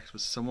perfect,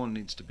 but someone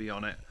needs to be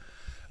on it.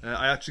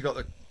 I actually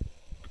got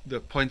the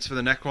points for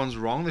the Necrons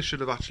wrong. They should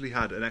have actually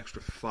had an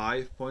extra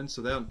 5 points,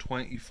 so they're on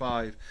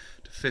 25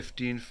 to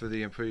 15 for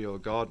the Imperial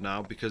Guard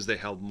now because they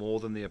held more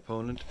than the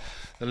opponent.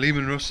 The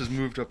Leman Russ has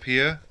moved up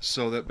here,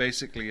 so that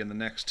basically in the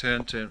next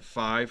turn, turn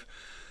 5,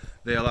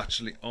 they'll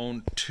actually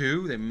own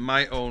 2. They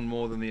might own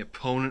more than the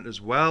opponent as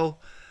well.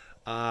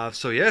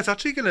 So yeah, it's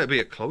actually going to be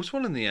a close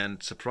one in the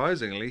end,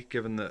 surprisingly,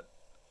 given that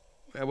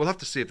we'll have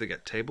to see if they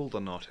get tabled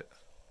or not,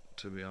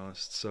 to be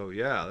honest. So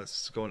yeah,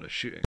 let's go into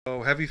shooting.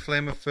 So heavy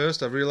flamer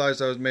first. I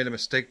realized I made a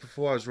mistake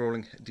before. I was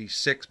rolling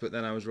d6, but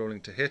then I was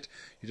rolling to hit.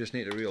 You just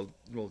need to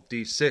roll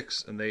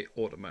d6 and they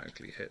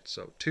automatically hit.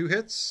 So 2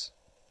 hits,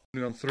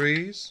 only on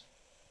 3s.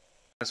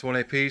 That's 1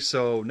 AP,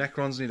 so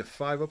Necrons need a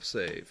 5-up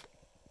save.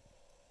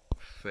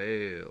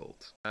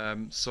 Failed.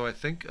 So I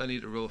think I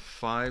need to roll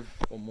 5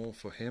 or more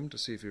for him to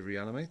see if he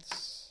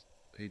reanimates.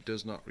 He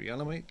does not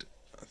reanimate.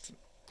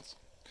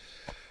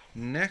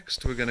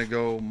 Next, we're going to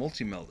go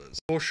multi-melders.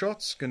 4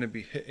 shots, going to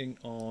be hitting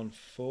on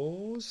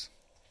 4s.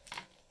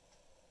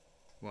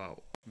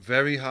 Wow.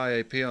 Very high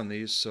AP on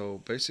these,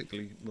 so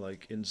basically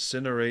like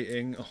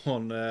incinerating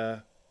on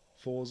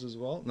 4s as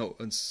well. No,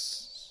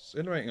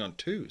 incinerating on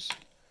 2s.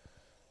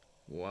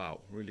 Wow,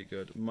 really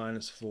good.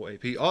 Minus 4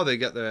 AP. Oh, they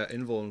get their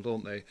invulnerable,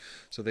 don't they?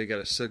 So they get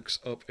a 6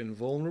 up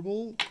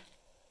invulnerable.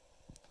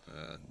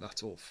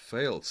 That's all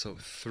failed. So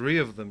 3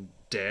 of them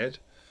dead.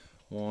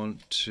 1,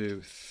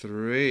 2,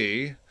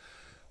 3.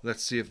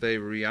 Let's see if they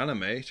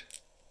reanimate.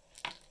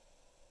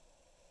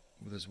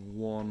 There's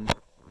 1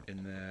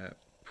 in their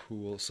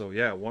pool. So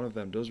yeah, 1 of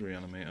them does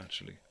reanimate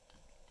actually.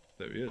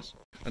 There he is.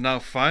 And now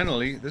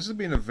finally, this has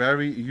been a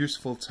very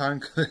useful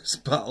tank this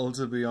battle,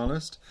 to be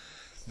honest.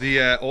 The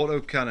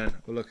autocannon,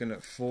 we're looking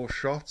at 4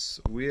 shots.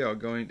 We are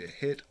going to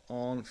hit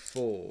on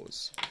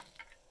 4s.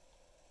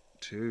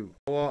 2.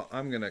 Or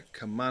I'm going to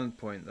command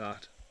point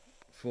that.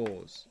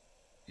 4s.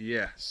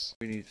 Yes.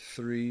 We need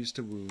 3s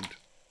to wound.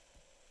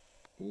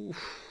 Oof.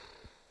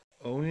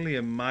 Only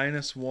a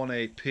minus 1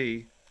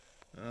 AP.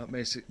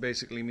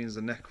 Basically means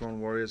the Necron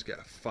warriors get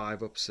a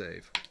 5-up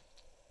save.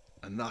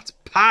 And that's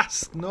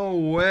passed! No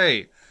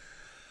way!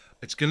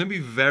 It's going to be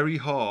very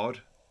hard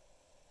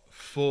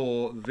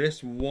for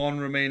this 1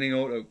 remaining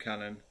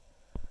autocannon,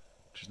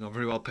 which is not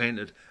very well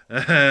painted,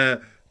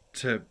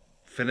 to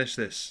finish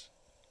this,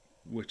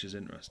 which is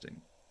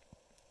interesting.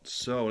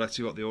 So let's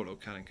see what the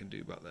autocannon can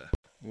do back there.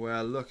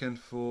 We're looking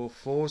for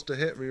 4s to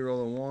hit,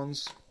 reroll on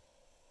 1s.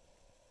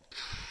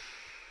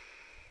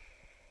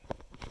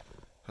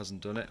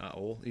 Hasn't done it at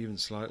all, even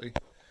slightly.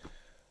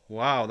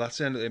 Wow, that's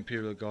the end of the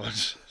Imperial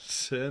Guard's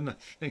turn, I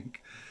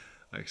think.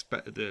 I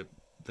expected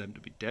them to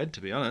be dead,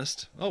 to be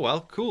honest. Oh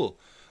well, cool.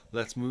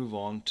 Let's move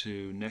on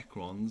to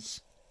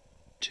Necrons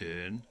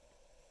turn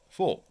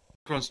 4.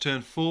 Necrons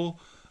turn 4,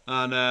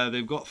 and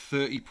they've got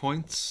 30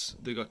 points.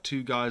 They've got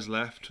 2 guys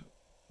left.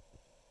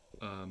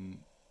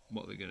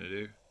 What are they going to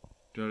do?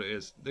 Do you know what it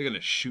is? They're going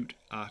to shoot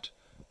at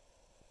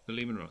the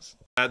Leman Russ.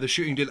 The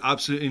shooting did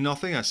absolutely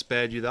nothing. I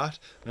spared you that.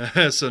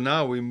 So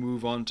now we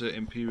move on to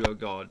Imperial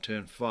Guard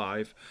turn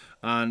 5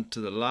 and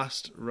to the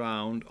last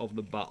round of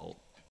the battle.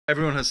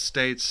 Everyone has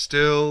stayed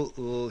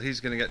still. He's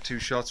going to get 2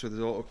 shots with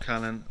his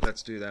autocannon.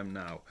 Let's do them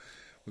now.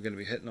 We're going to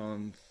be hitting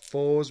on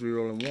 4s,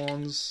 rerolling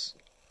 1s,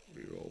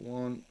 reroll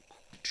 1.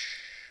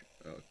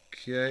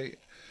 Okay,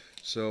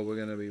 so we're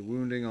going to be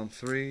wounding on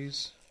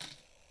 3s.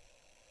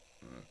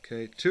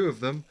 Okay, 2 of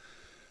them.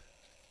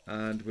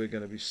 And we're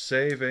going to be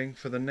saving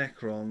for the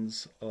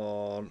Necrons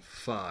on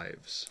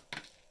 5s.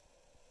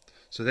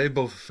 So they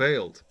both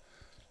failed.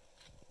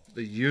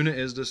 The unit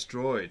is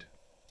destroyed.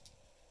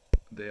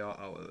 They are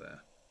out of there.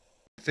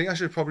 I think I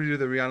should probably do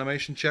the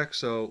reanimation check.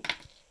 So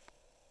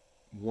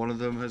one of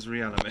them has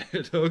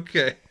reanimated.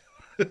 Okay,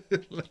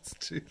 let's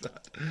do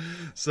that.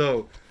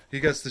 So he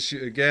gets to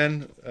shoot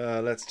again.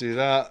 Let's do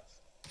that.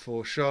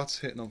 4 shots,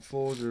 hitting on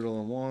 4s,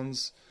 reroll on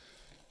 1s,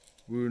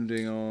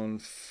 wounding on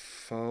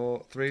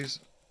 3s.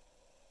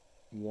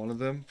 One of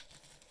them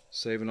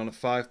saving on a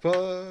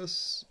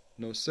 5+.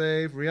 No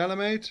save.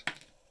 Reanimate.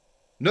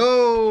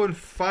 No, and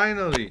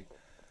finally.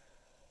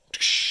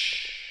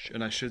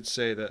 And I should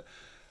say that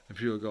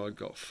Imperial Guard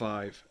got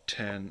 5,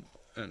 10,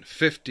 and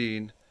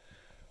 15,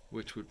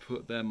 which would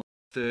put them on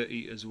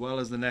 30 as well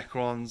as the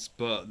Necrons,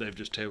 but they've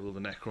just tabled the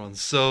Necrons.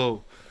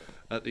 So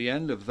at the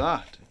end of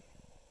that,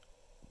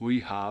 we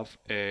have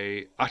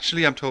a,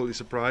 actually I'm totally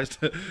surprised,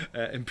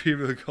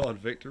 Imperial Guard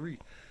victory.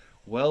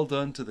 Well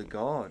done to the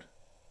Guard.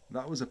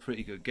 That was a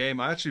pretty good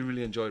game. I actually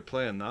really enjoyed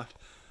playing that.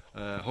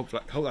 Hope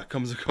that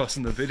comes across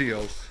in the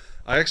video.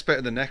 I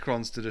expected the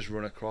Necrons to just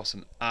run across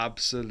and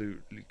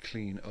absolutely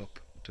clean up,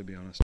 to be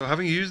honest. So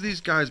having used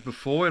these guys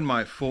before in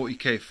my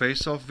 40k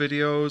face-off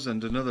videos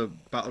and another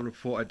battle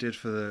report I did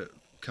for the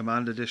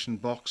Command Edition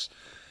box,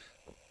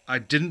 I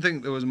didn't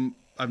think there was...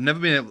 I've never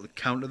been able to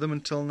counter them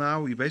until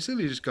now. You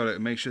basically just got to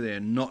make sure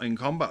they're not in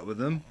combat with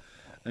them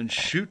and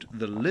shoot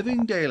the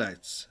living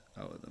daylights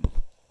out of them.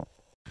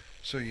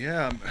 So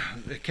yeah,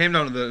 it came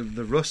down to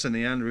the Russ in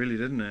the end, really,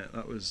 didn't it?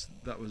 That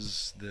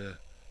was the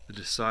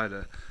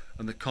decider,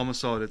 and the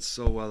Commissar did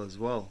so well as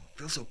well. I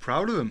feel so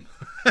proud of him.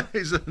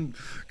 He's a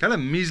kind of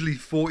measly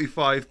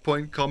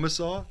 45-point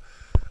Commissar.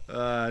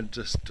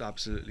 Just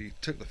absolutely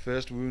took the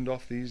first wound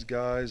off these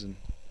guys and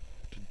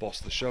just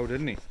bossed the show,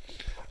 didn't he?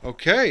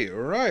 Okay,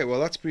 alright, well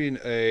that's been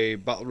a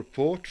battle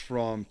report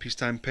from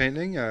Peacetime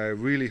Painting. I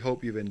really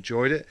hope you've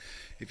enjoyed it.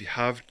 If you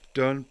have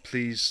done,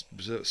 please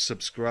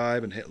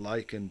subscribe and hit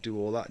like and do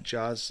all that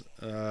jazz.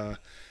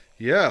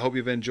 Yeah, I hope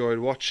you've enjoyed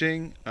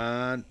watching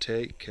and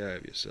take care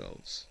of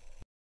yourselves.